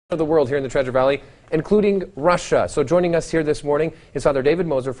of the world here in the Treasure Valley, including Russia. So joining us here this morning is Father David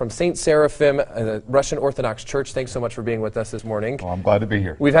Moser from St. Seraphim, the Russian Orthodox Church. Thanks so much for being with us this morning. Well, I'm glad to be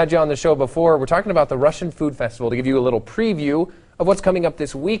here. We've had you on the show before. We're talking about the Russian Food Festival to give you a little preview of what's coming up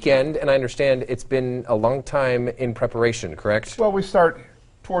this weekend, and I understand it's been a long time in preparation, correct? Well, we start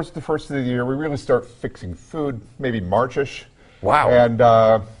towards the first of the year. We really start fixing food, maybe March-ish. Wow. And,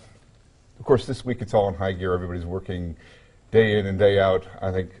 of course, this week it's all in high gear. Everybody's working day in and day out.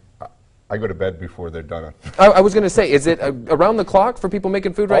 I think I go to bed before they're done. I was going to say, is it around the clock for people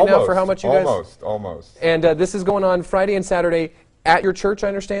making food right now for how much you guys? Almost. And this is going on Friday and Saturday at your church, I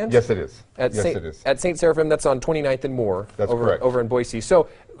understand? Yes, it is. At St. Seraphim, that's on 29th and Moore. That's correct. Over in Boise. So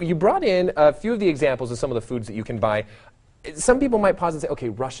you brought in a few of the examples of some of the foods that you can buy. Some people might pause and say, okay,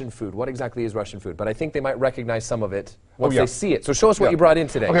 Russian food, what exactly is Russian food? But I think they might recognize some of it once they see it. So show us what you brought in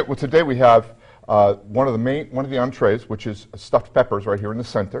today. Okay, well today we have one of the entrees, which is stuffed peppers right here in the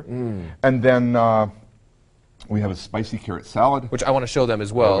center. And then we have a spicy carrot salad. Which I want to show them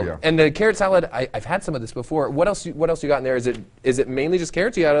as well. Oh, yeah. And the carrot salad, I've had some of this before. What else you got in there? Is it mainly just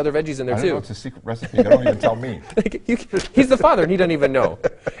carrots? You got other veggies in there too? I don't know, it's a secret recipe. They don't even tell me. He's the father and he doesn't even know.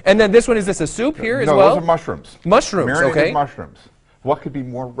 And then this one, is this a soup here as well? No, those are mushrooms. Mushrooms, Marinated okay. mushrooms. What could be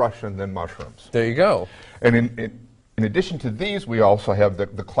more Russian than mushrooms? There you go. And in addition to these, we also have the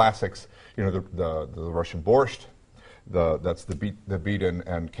classics, you know, the Russian borscht, that's the beet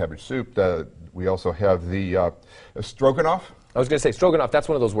and cabbage soup. We also have the stroganoff. I was going to say stroganoff, that's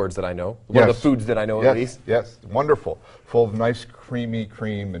one of those words that I know. One of the foods that I know at least. Yes, wonderful. Full of nice creamy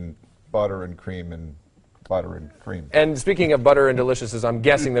cream and butter and cream and butter and cream. And speaking of butter and deliciousness, I'm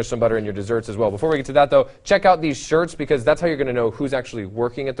guessing there's some butter in your desserts as well. Before we get to that though, check out these shirts because that's how you're going to know who's actually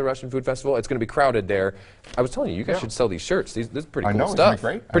working at the Russian Food Festival. It's going to be crowded there. I was telling you, you guys should sell these shirts. This is pretty cool stuff. Isn't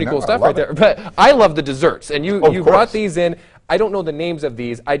it great? Pretty cool stuff right there. But I love the desserts, and you brought these in. I don't know the names of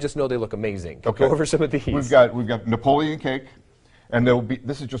these. I just know they look amazing. Okay. Go over some of these. We've got Napoleon cake, and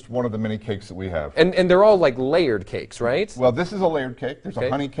this is just one of the many cakes that we have. And they're all like layered cakes, right? Well, this is a layered cake. There's a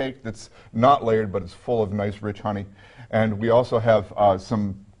honey cake that's not layered, but it's full of nice, rich honey. And we also have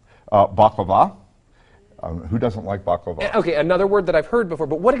some baklava. Who doesn't like baklava? Okay, another word that I've heard before,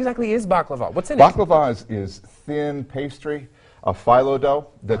 but what exactly is baklava? What's in it? Baklava is thin pastry, a phyllo dough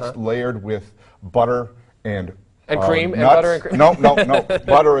that's layered with butter and cream nuts. and butter and cream? No.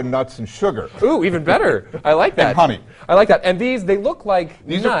 Butter and nuts and sugar. Ooh, even better. I like that. And honey. I like that. And these, they look like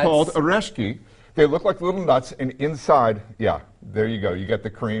These nuts. are called oreshki. They look like little nuts, and inside, there you go. You get the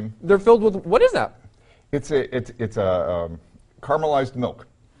cream. They're filled with, what is that? It's a caramelized milk.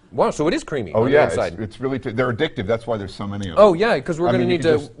 Wow, so it is creamy Oh on yeah, the inside. it's really they're addictive. That's why there's so many of them. Oh yeah, because we're going to need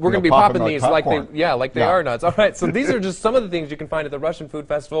to we're going to be popping these like they are nuts. All right, so these are just some of the things you can find at the Russian Food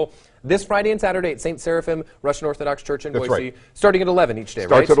Festival this Friday and Saturday at St. Seraphim Russian Orthodox Church in Boise, starting at 11 each day.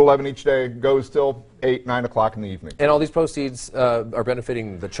 Starts at 11 each day, goes till 8, 9 o'clock in the evening. And all these proceeds are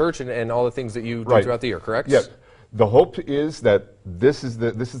benefiting the church and all the things that you do throughout the year, correct? Yes. The hope is that this is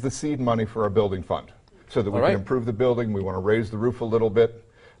the seed money for our building fund, so that we can improve the building. We want to raise the roof a little bit.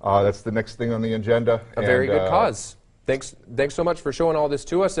 That's the next thing on the agenda. A very good cause. Thanks so much for showing all this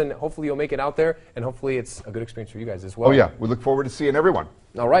to us, and hopefully you'll make it out there, and hopefully it's a good experience for you guys as well. Oh yeah, we look forward to seeing everyone.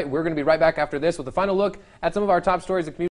 All right, we're going to be right back after this with a final look at some of our top stories of community.